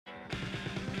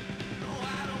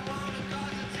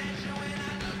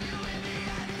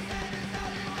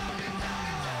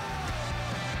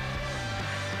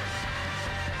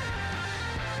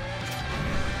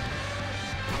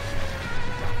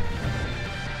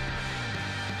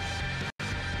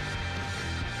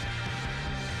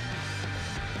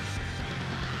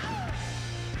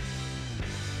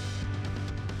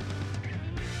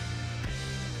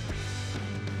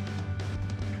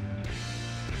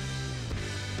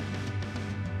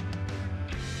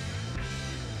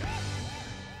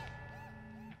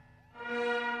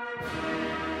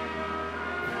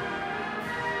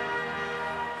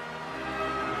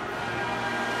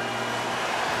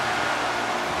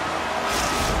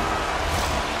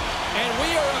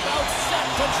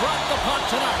to drop the puck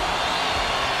tonight.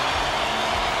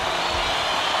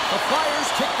 The Flyers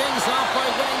kick things off by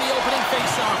winning the opening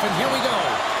faceoff, and here we go.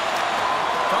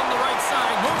 From the right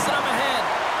side, moves it up ahead.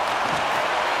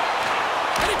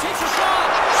 And he takes a shot.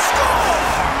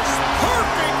 Scores!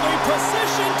 Perfectly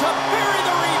positioned to bury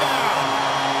the rebound.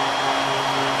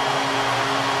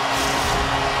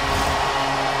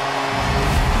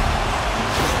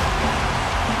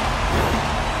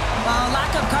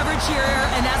 Lack of coverage here,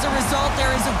 and as a result,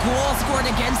 there is a goal scored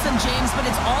against them, James, but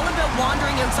it's all about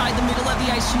wandering outside the middle of the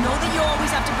ice. You know that you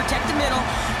always have to protect the middle.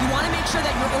 You want to make sure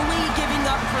that you're only giving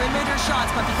up perimeter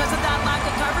shots, but because of that lack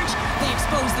of coverage, they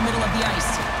expose the middle of the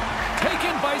ice.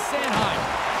 Taken by Sanheim.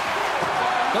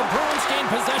 The Bruins gain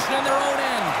possession in their own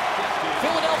end.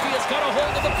 Philadelphia's got a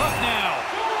hold of the puck now.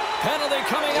 Penalty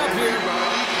coming up here.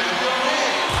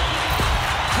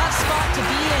 Tough spot to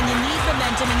be in. You need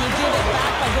momentum, and you give it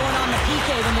back by going on the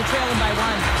PK when you're trailing by 1.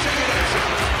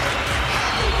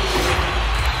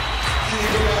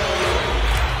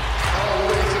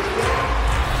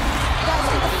 Guys,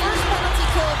 with the first penalty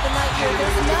kill of the night here,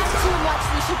 there's not too much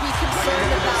we should be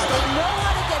concerned about. They know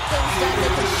how to get things done.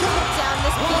 They can shut it down.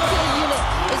 This PK unit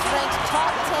is ranked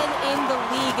top 10 in the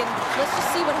league, and let's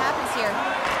just see what happens here.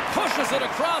 Pushes it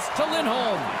across to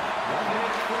Lindholm.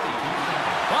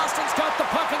 Boston's got the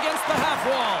puck against the half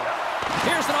wall.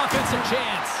 Here's an offensive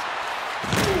chance.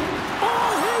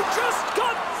 Oh, he just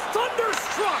got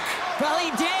thunderstruck. Well,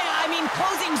 he did. I mean,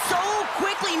 closing so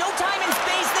quickly. No time and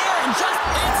space there. And just...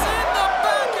 It's in the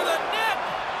back of the net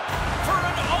for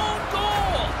an own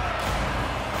goal.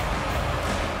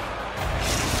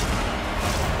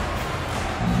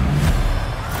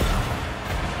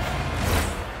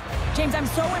 James, I'm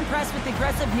so impressed with the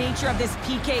aggressive nature of this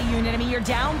PK unit. I mean, you're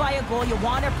down by a goal, you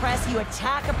want to press, you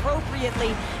attack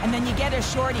appropriately, and then you get a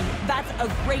shorty. That's a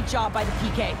great job by the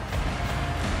PK.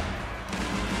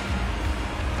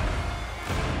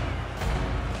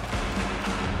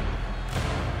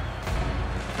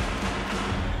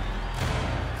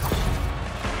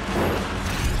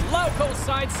 Lauko's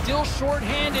side still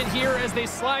short-handed here as they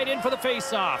slide in for the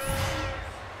face-off.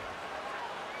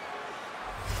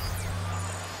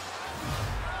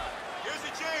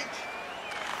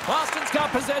 Boston's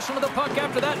got possession of the puck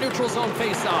after that neutral zone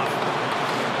face-off.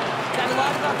 Got a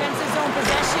lot of offensive zone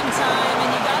possession time, and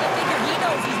you got to figure he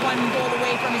knows he's 1 goal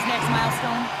away from his next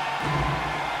milestone.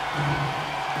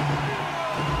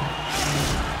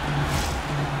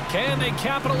 Can they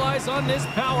capitalize on this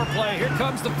power play? Here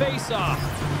comes the face-off.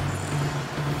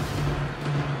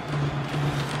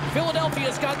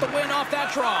 Philadelphia's got the win off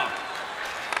that draw.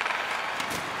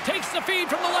 Takes the feed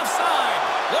from the left side.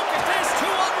 Look at this,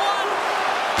 2-on-1.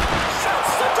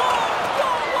 Shoots the goal!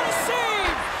 Oh, what a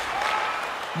save!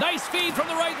 Nice feed from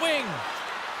the right wing.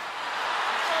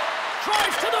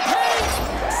 Drives to the paint!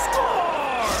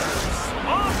 Scores!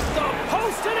 Off the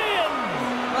post and in!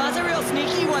 Well, that's a real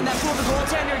sneaky one that fooled the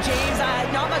goaltender, James.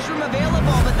 Not much room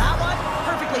available, but that one,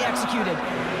 perfectly executed.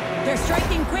 They're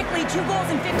striking quickly, 2 goals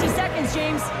in 50 seconds,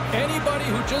 James. Anybody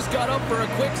who just got up for a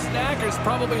quick snack is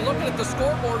probably looking at the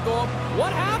scoreboard going,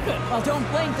 what happened? Well, don't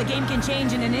blink. The game can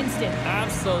change in an instant.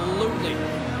 Absolutely.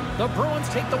 The Bruins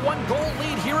take the 1-goal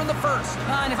lead here in the first.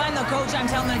 And if I'm the coach, I'm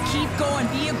telling them to keep going,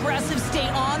 be aggressive, stay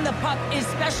on the puck,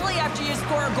 especially after you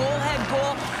score a goal-ahead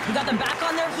goal. You got them back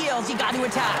on their heels. You got to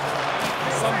attack.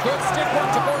 Some good stick work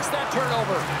to force that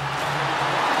turnover.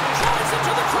 Drives it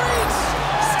to the crease.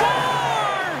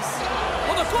 Scores!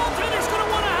 Well, the goaltender's going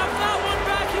to want to have that one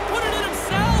back. He put it in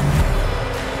himself.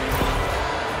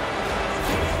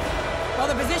 Well,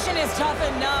 the position is tough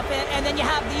enough, and then you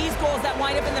have these goals that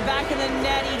wind up in the back of the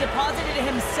net. He deposited it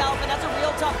himself, and that's a real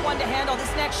tough one to handle.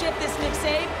 This next shift, this next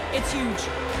save, it's huge.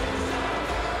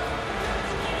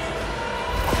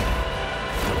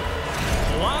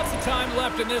 Lots of time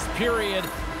left in this period.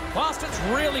 Boston's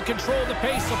really controlled the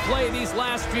pace of play these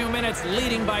last few minutes,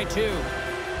 leading by 2.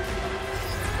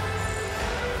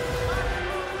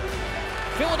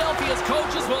 Philadelphia's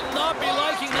coaches will not be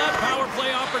liking that power play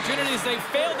opportunity as they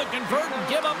fail to convert and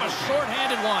give up a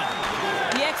short-handed one.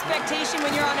 The expectation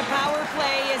when you're on a power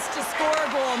play is to score a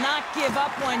goal, not give up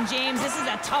one, James. This is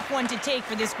a tough one to take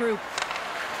for this group.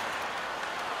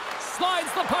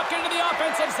 Slides the puck into the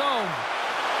offensive zone.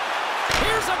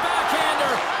 Here's a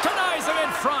backhander. Denies him in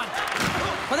front.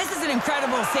 Well, this is an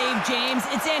incredible save, James.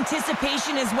 It's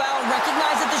anticipation as well.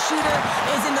 Recognize that the shooter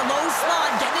is in the low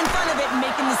slot, getting in front of it and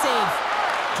making the save.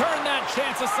 Turn that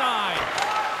chance aside.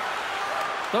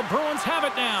 The Bruins have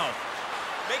it now.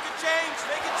 Make a change,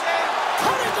 make a change.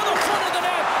 Put it to the front of the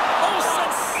net. Oh,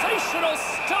 sensational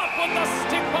stop with the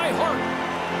stick by Hart.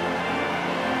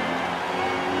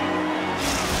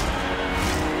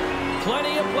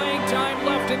 Plenty of playing time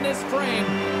left in this frame.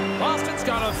 Boston's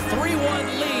got a 3-1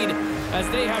 lead as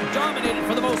they have dominated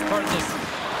for the most part in this.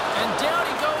 And down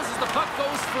he goes as the puck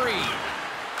goes free.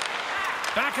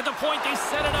 Back at the point, they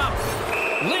set it up.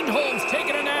 Lindholm's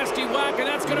taking a nasty whack, and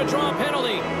that's going to draw a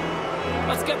penalty.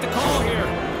 Let's get the call here.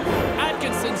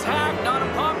 Atkinson's hack, not a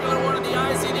popular one in the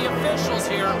eyes of the officials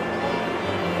here.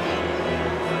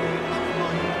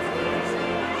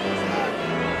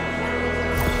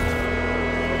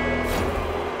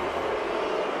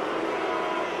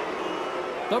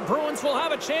 The Bruins will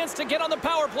have a chance to get on the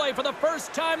power play for the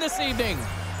first time this evening.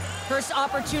 First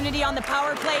opportunity on the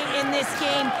power play in this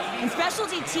game. And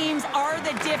specialty teams are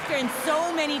the difference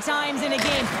so many times in a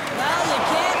game. Well, you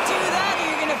can't do that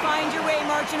or you're going to find your way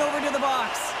marching over to the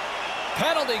box.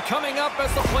 Penalty coming up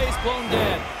as the play's blown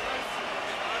dead.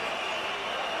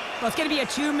 Well, it's going to be a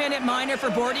 2-minute minor for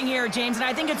boarding here, James, and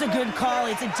I think it's a good call.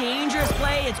 It's a dangerous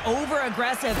play, it's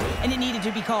over-aggressive, and it needed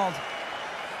to be called.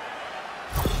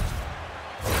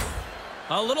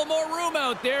 A little more room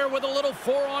out there with a little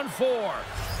 4-on-4.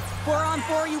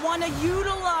 4-on-4, you want to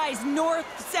utilize north,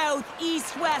 south,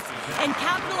 east, west, and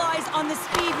capitalize on the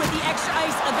speed with the extra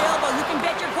ice available. You can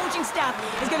bet your coaching staff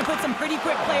is going to put some pretty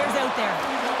quick players out there.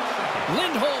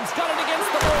 Lindholm's got it against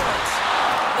the boards.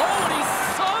 Oh, and he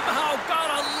somehow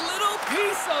got a little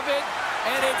piece of it,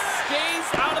 and it stays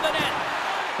out of the net.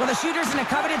 Well, the shooter's in a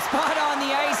coveted spot on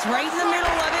the ice, right in the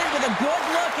middle of it with a good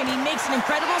look, and he makes an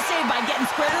incredible save by getting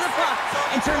square to the puck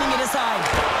and turning it aside.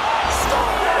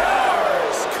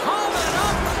 Scores! Coming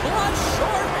up clutch,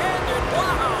 short-handed.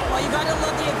 Wow! Well, you got to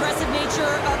love the aggressive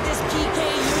nature of this PK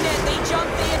unit. They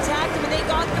jumped, they attacked him, and they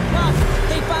got the puck.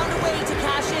 They found a way to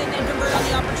cash in and convert on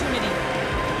the opportunity.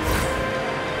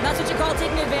 That's what you call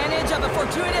taking advantage of a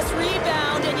fortuitous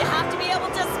rebound, and you have to be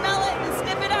able to smell it and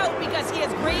sniff it out because he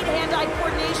has great hand-eye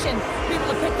coordination to be able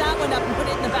to pick that one up and put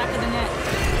it in the back of the net.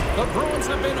 The Bruins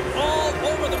have been all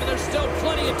over them, and there's still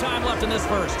plenty of time left in this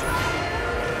first.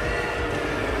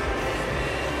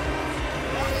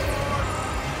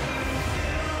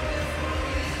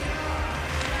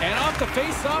 And off the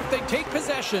face-off, they take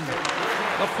possession.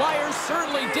 The Flyers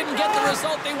certainly didn't get the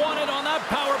result they wanted on that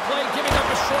power play, giving up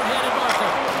a short-handed marker.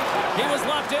 He was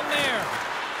left in there.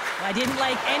 I didn't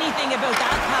like anything about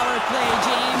that power play,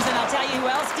 James, and I'll tell you who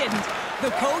else didn't.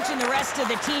 The coach and the rest of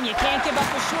the team. You can't give up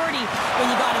a shorty when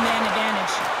you got a man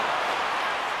advantage.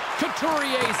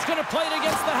 Couturier's going to play it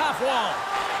against the half wall.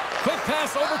 Quick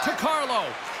pass over to Carlo.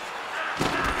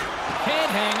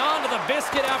 Can't hang on to the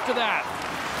biscuit after that.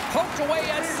 Poked away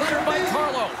at center by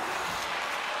Carlo.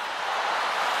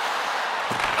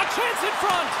 A chance in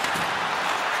front.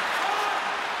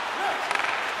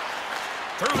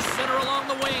 Through center along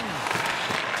the wing.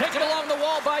 Taken along the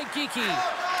wall by Geekie.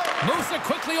 Moves it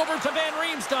quickly over to Van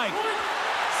Riemsdyk.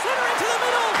 Center into the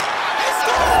middle. He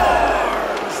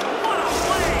scores! What a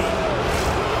play!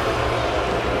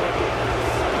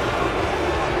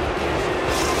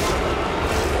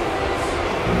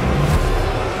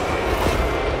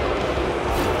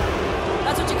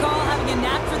 That's what you call having a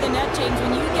knack for the net, James.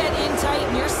 When you get in tight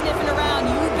and you're sniffing around,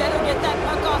 you better get that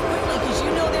puck off quickly because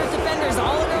you know there's defenders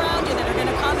all around you that are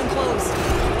going to come and close.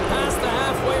 Past the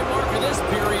halfway mark of this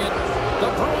period, the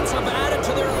Bruins have added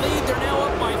to their lead. They're now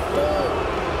up by 4.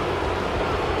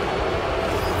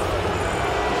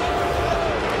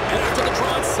 And after the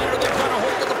draw at center, they've got a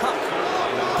hold of the puck.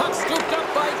 Puck scooped up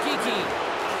by Geekie.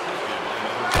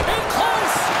 In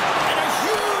close! And a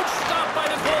huge stop by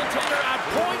the goaltender at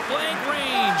point-blank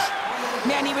range.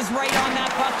 Man, he was right on that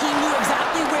puck. He knew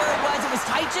exactly where it was. It was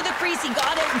tight to the crease. He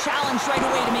got it and challenged right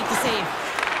away to make the save.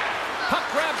 Puck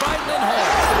grab by Lindholm.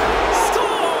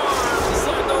 Scores!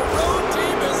 And the road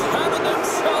team is having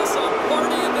themselves a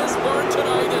party in this barn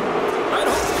tonight, and I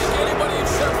don't think anybody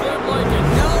except them like it.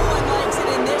 No one likes it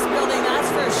in this building, that's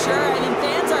for sure. I mean,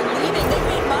 fans are leaving. They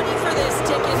paid money for this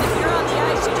ticket. If you're on the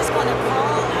ice, you just want to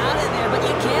crawl out of there, but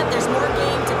you can't. There's more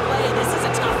game to play. This is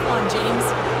a tough one, James.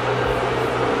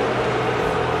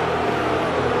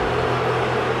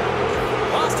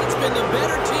 Boston's been the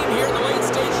better team here in the late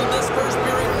stage of this first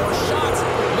period. More shots,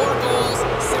 more goals.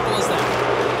 Simple as that.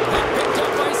 That picked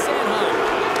up by Sanheim.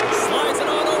 Slides it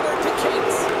on over to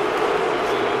Cates.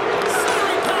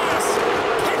 Centering pass.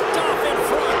 Picked off in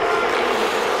front.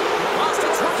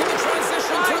 Boston's working the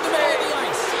transition through the middle of the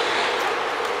ice.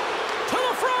 To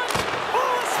the front. Oh,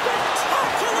 a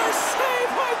spectacular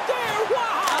save right there.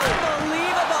 Wow.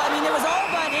 Unbelievable. I mean, it was all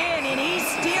but in, and he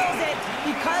steals it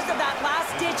because of that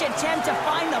last-ditch attempt to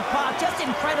find the puck. Just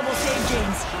incredible save,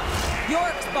 James.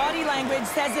 York's body language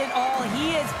says it all.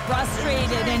 He is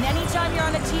frustrated, and anytime you're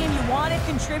on a team, you want to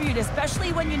contribute,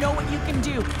 especially when you know what you can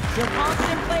do. You're a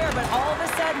confident player, but all of a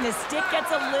sudden, the stick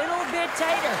gets a little bit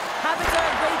tighter. Habits are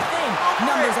a great thing.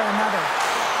 Numbers are another.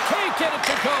 Can't get it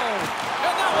to go,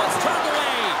 and that one's turned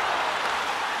away.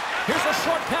 Here's a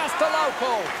short pass to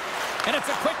Lauko, and it's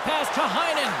a quick pass to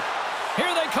Heinen.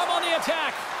 Here they come on the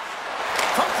attack.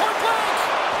 From point blank,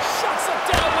 shuts it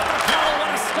down with the paddle.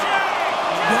 What a stop.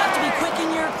 You have to be quick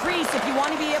in your crease if you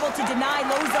want to be able to deny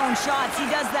low zone shots. He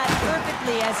does that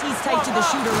perfectly as he's tight to the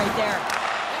shooter right there.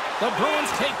 The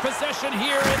Bruins take possession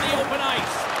here in the open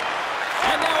ice.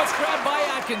 And now it's grabbed by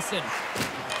Atkinson.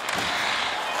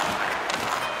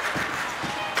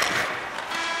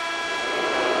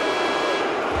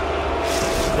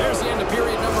 There's the end of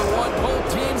period number 1. Both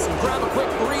teams grab a quick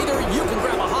breather. You can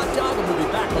grab a hot dog, and we'll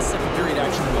be back with second period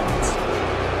action in moments.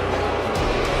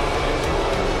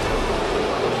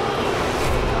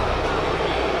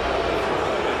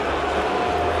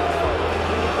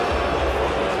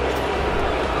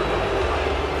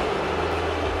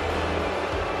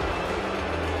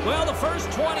 Well, the first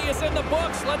 20 is in the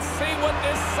books. Let's see what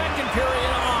this second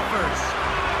period offers.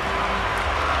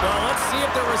 Well, let's see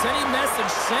if there was any message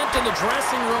sent in the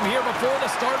dressing room here before the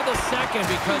start of the second,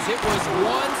 because it was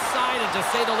one-sided, to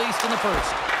say the least, in the first.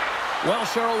 Well,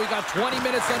 Cheryl, we got 20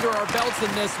 minutes under our belts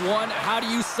in this one. How do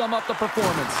you sum up the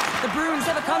performance? The Bruins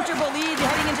have a comfortable lead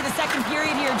heading into the second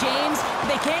period here, James.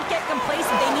 They can't get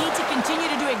complacent. They need to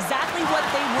continue to do exactly what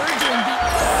they were doing.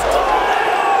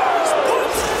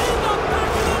 Puts it in the back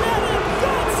of the net, and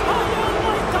that's how you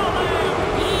light the lamp.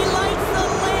 He lights the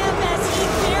lamp as he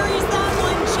buries that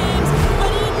one, James.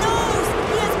 But he knows,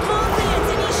 he has confidence,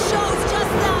 and he shows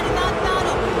just that in that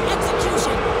battle.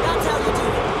 Execution, that's how you do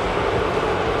it.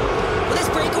 Well, this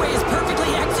breakaway is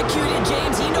perfectly executed,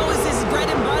 James. He knows his bread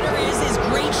and butter is his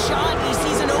great shot. He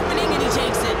sees an opening, and he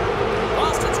takes it.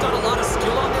 Boston's got a lot of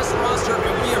skill on this roster,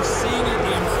 and we are seeing it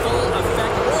in full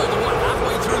effect. We're only,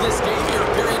 halfway through this game here,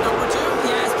 period number 2.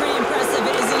 Yeah, it's pretty impressive,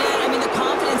 isn't it? I mean, the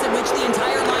confidence at which the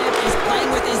entire lineup is playing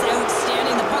with is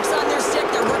outstanding. The puck's on their stick,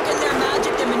 they're working their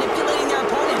magic, they're manipulating their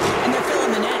opponent, and they're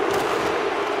filling the net.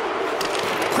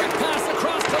 Quick pass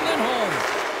across to Lindholm.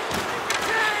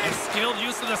 And skilled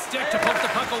use of the stick to poke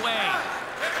the puck away.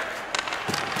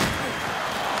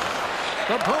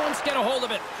 The Bruins get a hold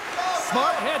of it.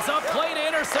 Smart heads up play to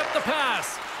intercept the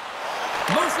pass.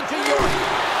 Moves it to York.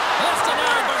 That's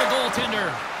denied by the goaltender.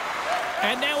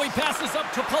 And now he passes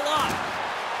up to Palat.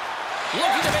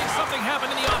 Looking to make something happen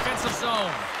in the offensive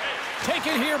zone.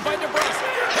 Taken here by DeBrusque.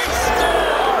 He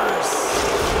scores!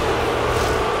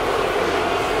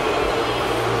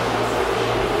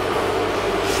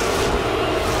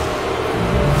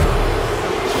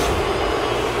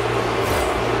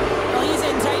 Well, he's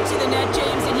in tight to the net,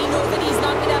 James, and he knows that he's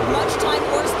not going to have much time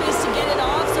or space to get it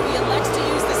off, so he elects to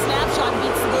use the snapshot and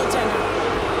beats the goaltender.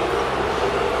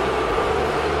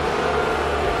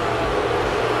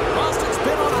 Boston's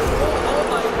been on a roll all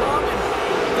night long, and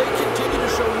they continue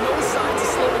to show no signs of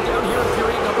slowing down here in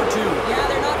period number 2. Yeah,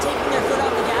 they're not taking their foot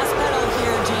off the gas pedal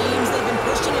here, James. They've been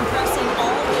pushing and pressing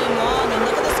all game long, and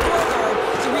look at the scoreboard.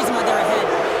 It's the reason why they're ahead.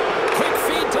 Quick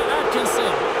feed to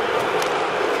Atkinson.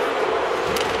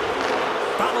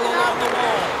 Battle along the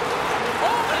wall.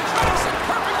 Oh, and he tracks it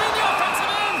perfectly in the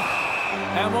offensive end.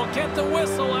 And we'll get the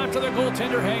whistle after the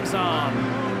goaltender hangs on.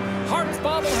 Hart's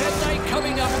bobblehead night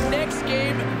coming up next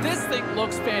game. This thing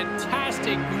looks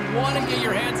fantastic. You want to get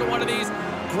your hands on one of these,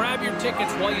 grab your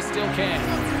tickets while you still can.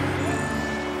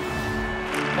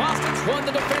 Boston's won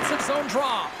the defensive zone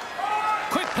draw.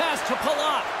 Quick pass to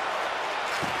Palat.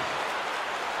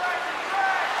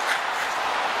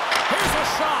 Here's a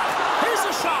shot. Here's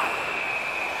a shot.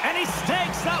 And he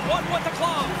stakes that one with the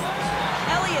glove.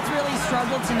 Elliott's really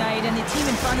struggled tonight, and the team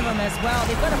in front of him as well.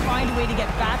 They've got to find a way to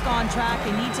get back on track.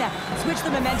 They need to switch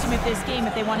the momentum of this game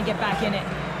if they want to get back in it.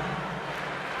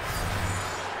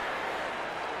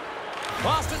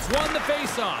 Boston's won the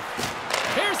faceoff.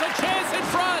 Here's a chance in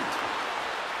front.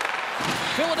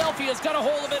 Philadelphia's got a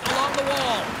hold of it along the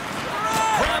wall.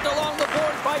 Grabbed along the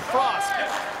board by Frost.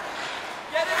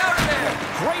 Get it out of there!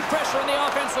 Great pressure on the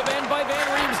offensive end by Van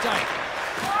Riemsdyk.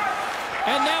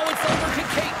 And now it's over to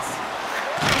Cates.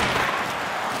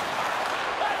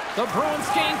 The Bruins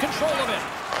gain control of it.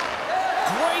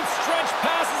 Great stretch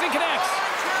passes and connects.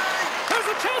 There's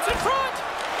a chance in front.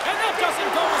 And that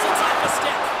doesn't go as it's off the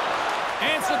stick.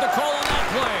 Answered the call on that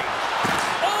play.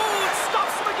 Oh, it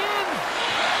stops him again.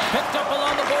 Picked up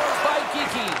along the boards by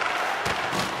Geekie.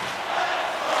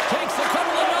 Takes a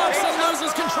couple of knocks and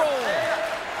loses control.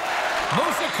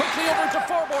 Moves it quickly over to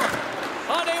Forborg.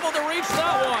 Unable to reach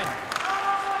that one.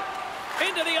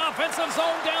 Into the offensive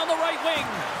zone down the right wing.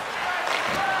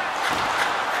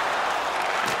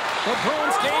 The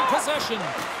Bruins gain possession.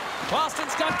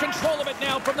 Boston's got control of it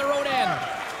now from their own end.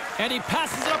 And he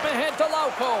passes it up ahead to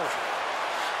Lauko.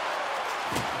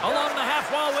 Along the half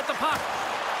wall with the puck.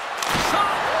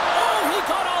 Shot! Oh, he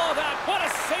got all of that. What a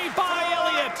save by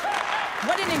Elliott.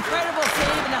 What an incredible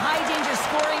save in a high-danger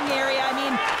scoring area. I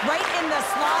mean, right in the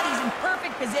slot, he's in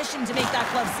perfect position to make that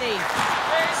club save.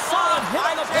 Solid hit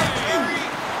on the play.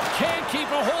 Can't keep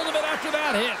a hold of it after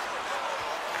that hit.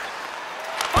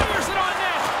 Fires it on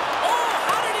net. Oh,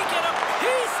 how did he get a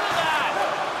piece of that?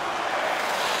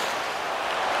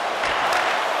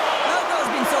 Lauko's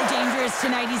been so dangerous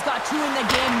tonight. He's got 2 in the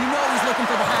game. You know he's looking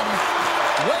for the hattie.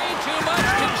 Way too much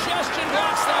congestion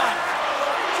blocks that.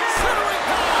 Centering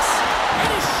pass. And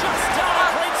he shuts down a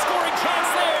great scoring chance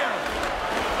there.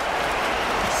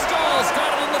 Stahl's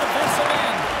got it in the defensive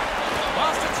end.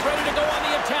 Boston's ready to go on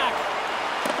the attack.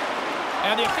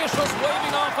 And the officials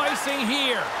waving off icing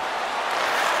here.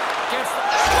 Gets the...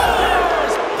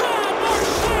 Scores! Brad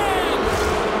Marchand!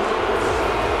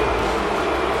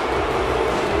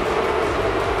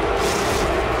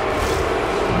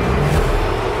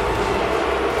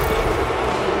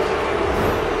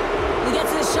 He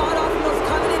gets his shot off in the most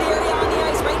coveted area on the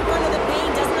ice, right in front of the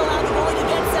paint. Doesn't allow the goalie to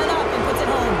get set up and puts it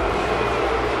home.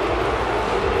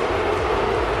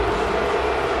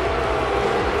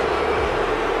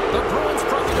 The Bruins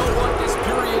probably don't want this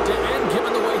period to end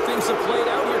given the way things have played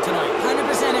out here tonight.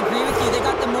 100% agree with you. They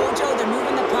got the mojo. They're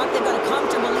moving the puck. They've got a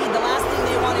comfortable lead. The last thing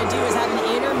they want to do is have an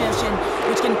intermission,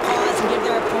 which can pause and give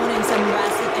their opponents some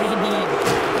rest that they need.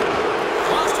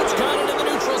 Boston's got it in the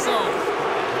neutral zone.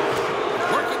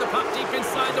 Working the puck deep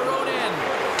inside their own end.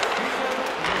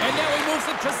 And now he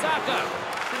moves it to Saka.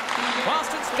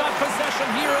 Boston's got possession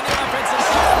here in the offensive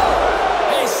zone.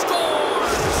 He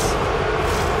scores!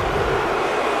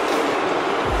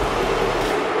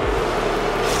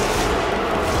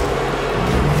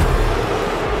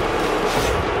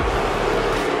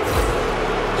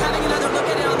 Having another look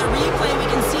at it on the replay, we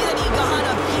can see that he got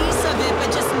a piece of it, but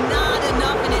just not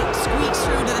enough, and it squeaks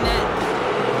through to the net.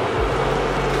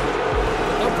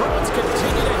 The Bruins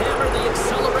continue to hammer the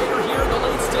accelerator here in the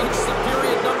late stages of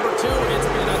period number 2. It's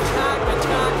been attack,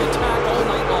 attack, attack all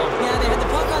night long. Yeah, they had the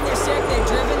puck on their stick. They've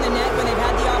driven the net when they've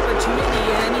had the opportunity.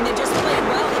 And, I mean, they just played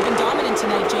well. They've been dominant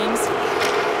tonight, James.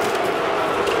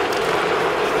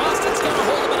 Boston's got a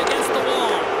hold of it against the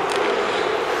wall.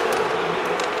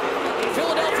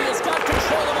 Philadelphia's got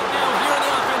control of it now here in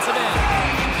the offensive end.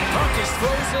 Puck is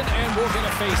frozen, and we're going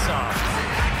to face off.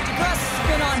 DeBrusk's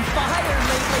been on fire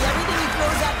lately. Everything he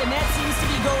throws at the net seems to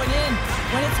be going in.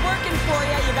 When it's working for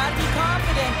you, you got to be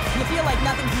confident. You feel like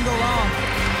nothing can go wrong.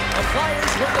 The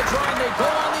Flyers win the draw, and they go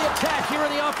on the attack here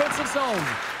in the offensive zone.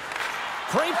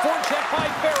 Great forecheck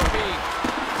by Farabee.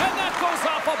 And that goes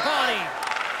off a body.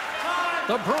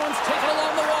 The Bruins take it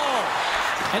along the wall.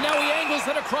 And now he angles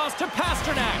it across to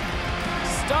Pasternak.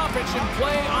 Stoppage in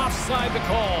play, offside the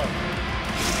call.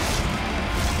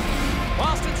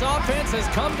 Boston's offense has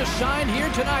come to shine here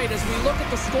tonight as we look at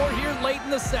the score here late in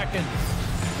the second.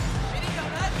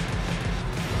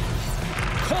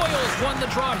 Coyle's won the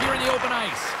draw here in the open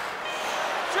ice.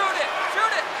 Shoot it!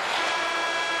 Shoot it!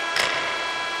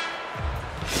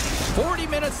 40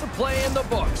 minutes of play in the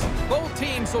books. Both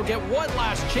teams will get one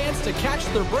last chance to catch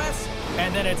their breaths,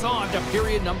 and then it's on to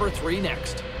period number 3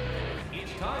 next.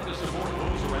 It's time to support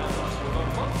those around us with a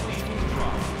monthly food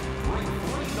drive. Bring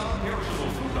 40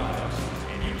 non-perishable food items,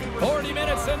 and you can 40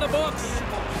 minutes in the books.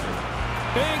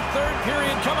 Big third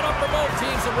period coming up for both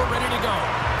teams, and we're ready to go.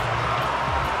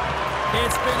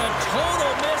 It's been a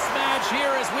total mismatch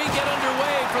here as we get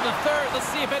underway for the third. Let's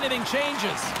see if anything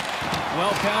changes.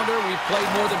 Well, Pounder, we've played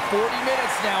more than 40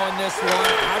 minutes now in this one.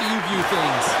 How do you view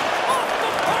things? Oh,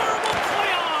 the horrible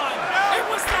play on! It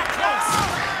was that close!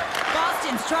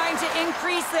 Boston's trying to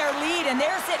increase their lead, and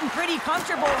they're sitting pretty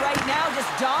comfortable right now,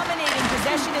 just dominating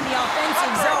possession in the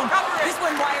offensive zone. This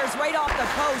one wires right off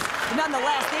the post, but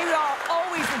nonetheless, they are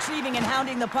always retrieving and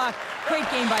hounding the puck.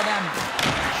 Great game by them.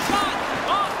 Shot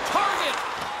off target!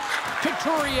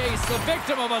 Couturier's the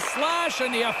victim of a slash,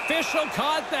 and the official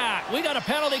caught that. We got a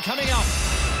penalty coming up.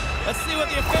 Let's see what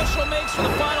the official makes for the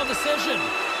final decision.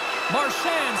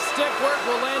 Marchand's stick work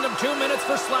will land him 2 minutes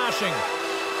for slashing.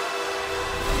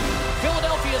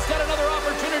 Philadelphia's got another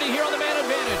opportunity here on the man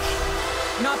advantage.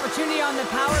 An opportunity on the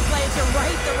power play to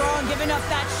right the wrong, giving up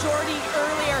that shorty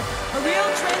earlier. A real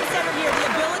trendsetter here, the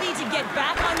ability to get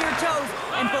back on your toes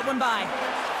and put one by.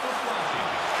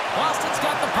 Boston's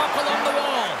got the puck along the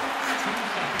wall.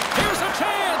 Here's a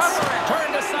chance!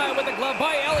 Turned aside with the glove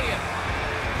by Elliott.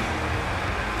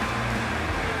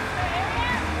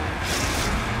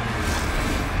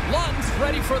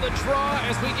 draw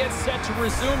as we get set to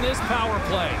resume this power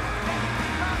play.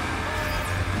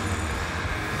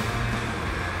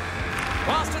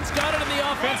 Boston's got it in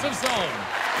the offensive zone.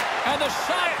 And the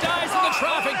shot dies in the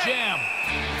traffic jam.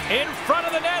 In front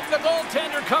of the net, the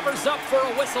goaltender covers up for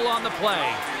a whistle on the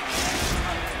play.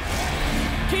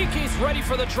 Kiki's ready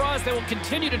for the draw as they will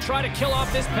continue to try to kill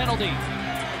off this penalty.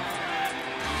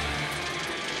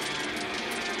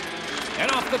 And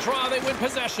off the draw, they win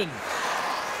possession.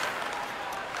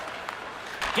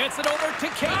 Gets it over to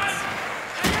Cates.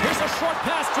 Here's a short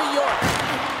pass to York.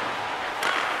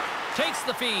 Takes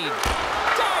the feed.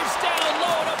 Dives down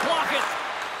low to block it.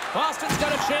 Boston's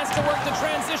got a chance to work the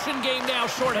transition game now,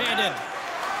 shorthanded.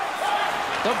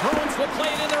 The Bruins will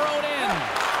play it in their own end.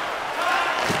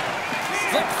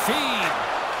 Slip feed.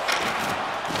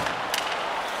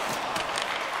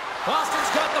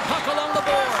 Boston's got the puck along the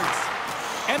boards.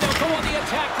 And they'll go on the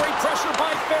attack. Great pressure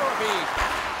by Farabee.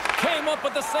 Came up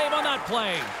with the save on that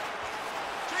play.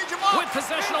 With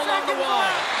possession along the wall.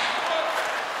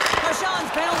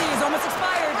 Marchand's penalty is almost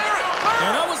expired.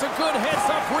 And that was a good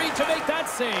heads-up read to make that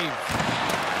save.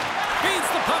 Feeds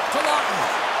the puck to Lawton.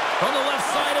 From the left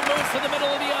side, it moves to the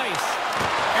middle of the ice.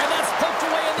 And that's poked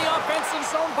away in the offensive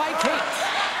zone by Cates.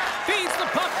 Feeds the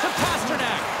puck to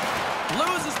Pasternak.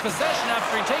 Loses possession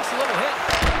after he takes a little hit.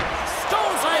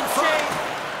 Stones in front.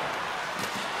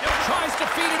 Tries to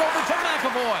feed it over to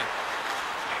McAvoy.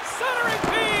 Centering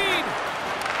feed.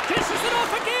 Dishes it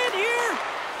off again here.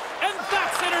 And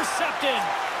that's intercepted.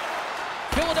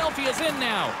 Philadelphia's in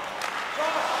now.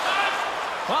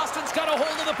 Boston's got a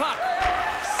hold of the puck.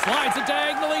 Slides it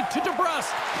diagonally to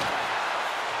DeBrusque.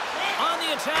 On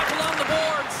the attack along the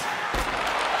boards.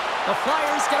 The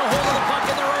Flyers get a hold of the puck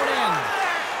in their own end.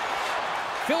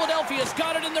 Philadelphia's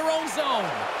got it in their own zone.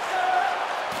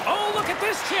 Oh, look at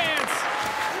this chance.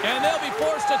 And they'll be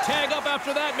forced to tag up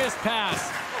after that missed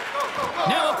pass.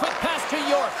 Now a quick pass to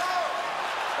York.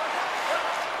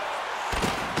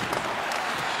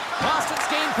 Boston's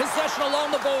gained possession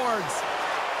along the boards.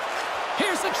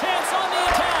 Here's a chance on the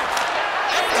attack.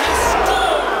 And he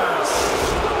scores!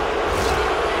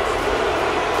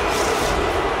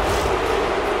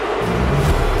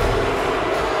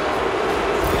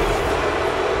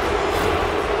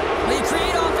 Well, you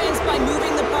create offense by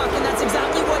moving the puck, and that's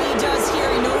exactly what he does here.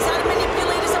 He knows how to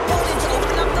manipulate his opponent to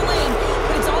open up the lane,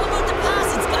 but it's all about the pass.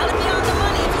 It's got to be on the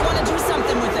money if you want to do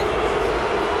something with it.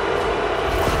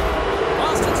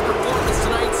 Boston's performance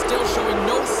tonight still showing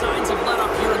no signs of let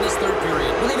up here in this third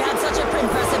period. Well, they've had such an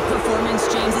impressive performance,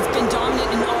 James. It's been dominant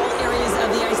in all areas of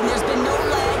the ice, and there's been no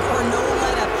lag or no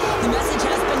let-up. The message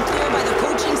has been clear by the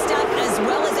coaching staff as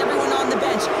well as everyone on the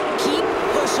bench. Keep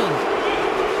pushing.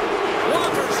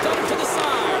 Walker's done to the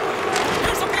side.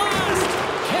 Here's a blast.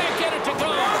 Can't get it to go.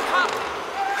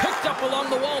 Picked up along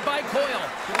the wall by Coyle.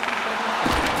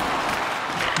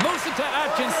 Moves it to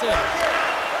Atkinson.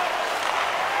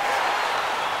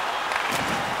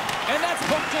 And that's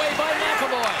poked away by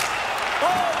McAvoy.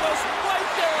 Oh, it was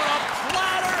right there on a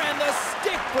platter, and the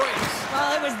stick breaks.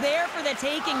 Well, it was there for the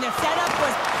taking. The setup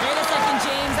was... Wait a second,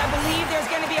 James. I believe there's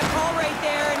going to be a call right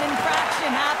there. An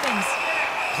infraction happens.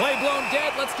 Play blown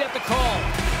dead. Let's get the call.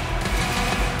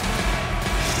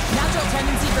 Natural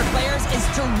tendency for players is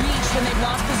to reach when they've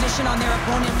lost position on their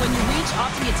opponent. When you reach,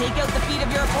 often you take out the feet of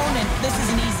your opponent. This is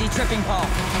an easy tripping call.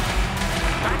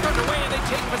 Back underway, and they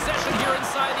take possession here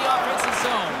inside the offensive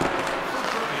zone.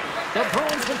 The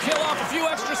Bruins will kill off a few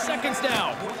extra seconds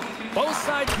now. Both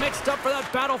sides mixed up for that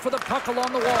battle for the puck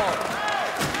along the wall.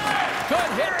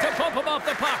 Good hit to bump him off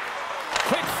the puck.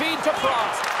 Quick feed to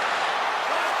Frost.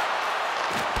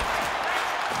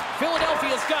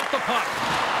 Philadelphia's got the puck.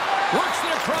 Works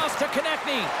it across to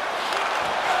Konechny.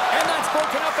 And that's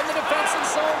broken up in the defensive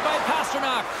zone by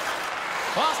Pasternak.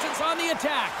 Boston's on the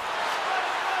attack.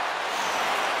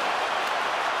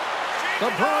 The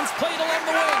Bruins played along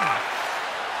the wing.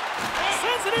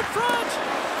 Sends it in front.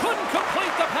 Couldn't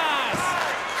complete the pass.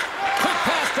 Quick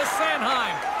pass to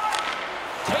Sanheim.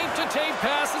 Tape-to-tape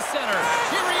pass to center.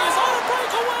 Here he is on a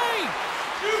breakaway.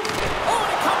 Oh,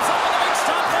 and it comes up with a big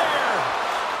stop there.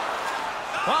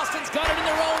 Boston's got it in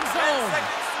their own zone.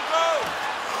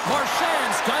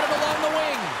 Marchand's got it along the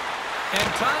wing. And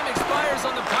time expires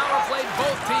on the power play.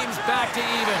 Both teams back to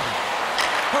even.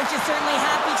 Coach is certainly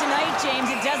happy tonight, James.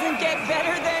 It doesn't get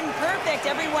better than perfect.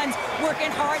 Everyone's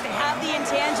working hard. They have the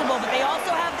intangible, but they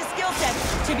also have the skill set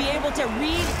to be able to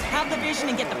read, have the vision,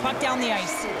 and get the puck down the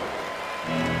ice.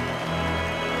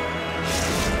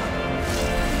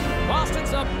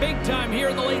 Boston's up big time here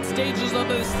in the late stages of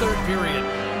this third period.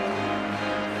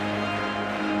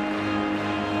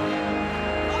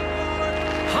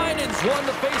 Heinen's won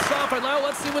the face-off, and now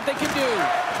let's see what they can do.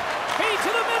 Feed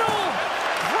to the middle.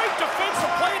 Great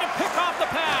defensive play to pick off the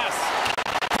pass.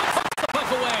 Puts the puck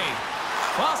away.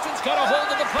 Boston's got a hold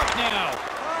of the puck now.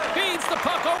 Feeds the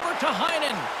puck over to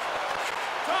Heinen.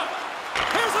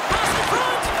 Here's a pass in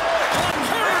front. And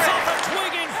carries off a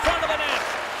twig in front of the net.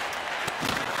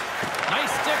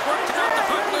 Nice stick work to drop the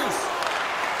puck loose.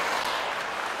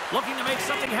 Looking to make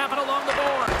something happen along the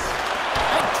boards.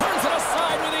 And turns it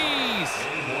aside with ease.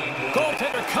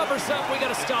 Goaltender covers up. We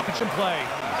got a stoppage in play.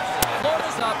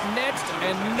 Florida's up next,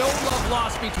 and no love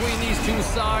lost between these two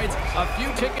sides. A few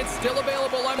tickets still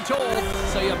available, I'm told,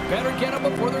 so you better get them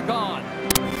before they're gone.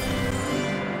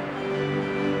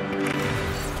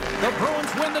 The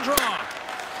Bruins win the draw.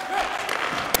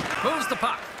 Moves the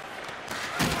puck.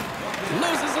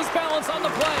 Loses his balance on the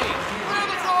play.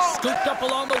 Scooped up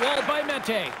along the wall by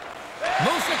Mete.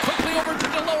 Moves it quickly over to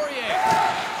Delorier.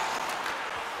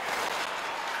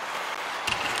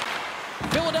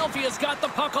 Philadelphia's got the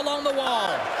puck along the wall.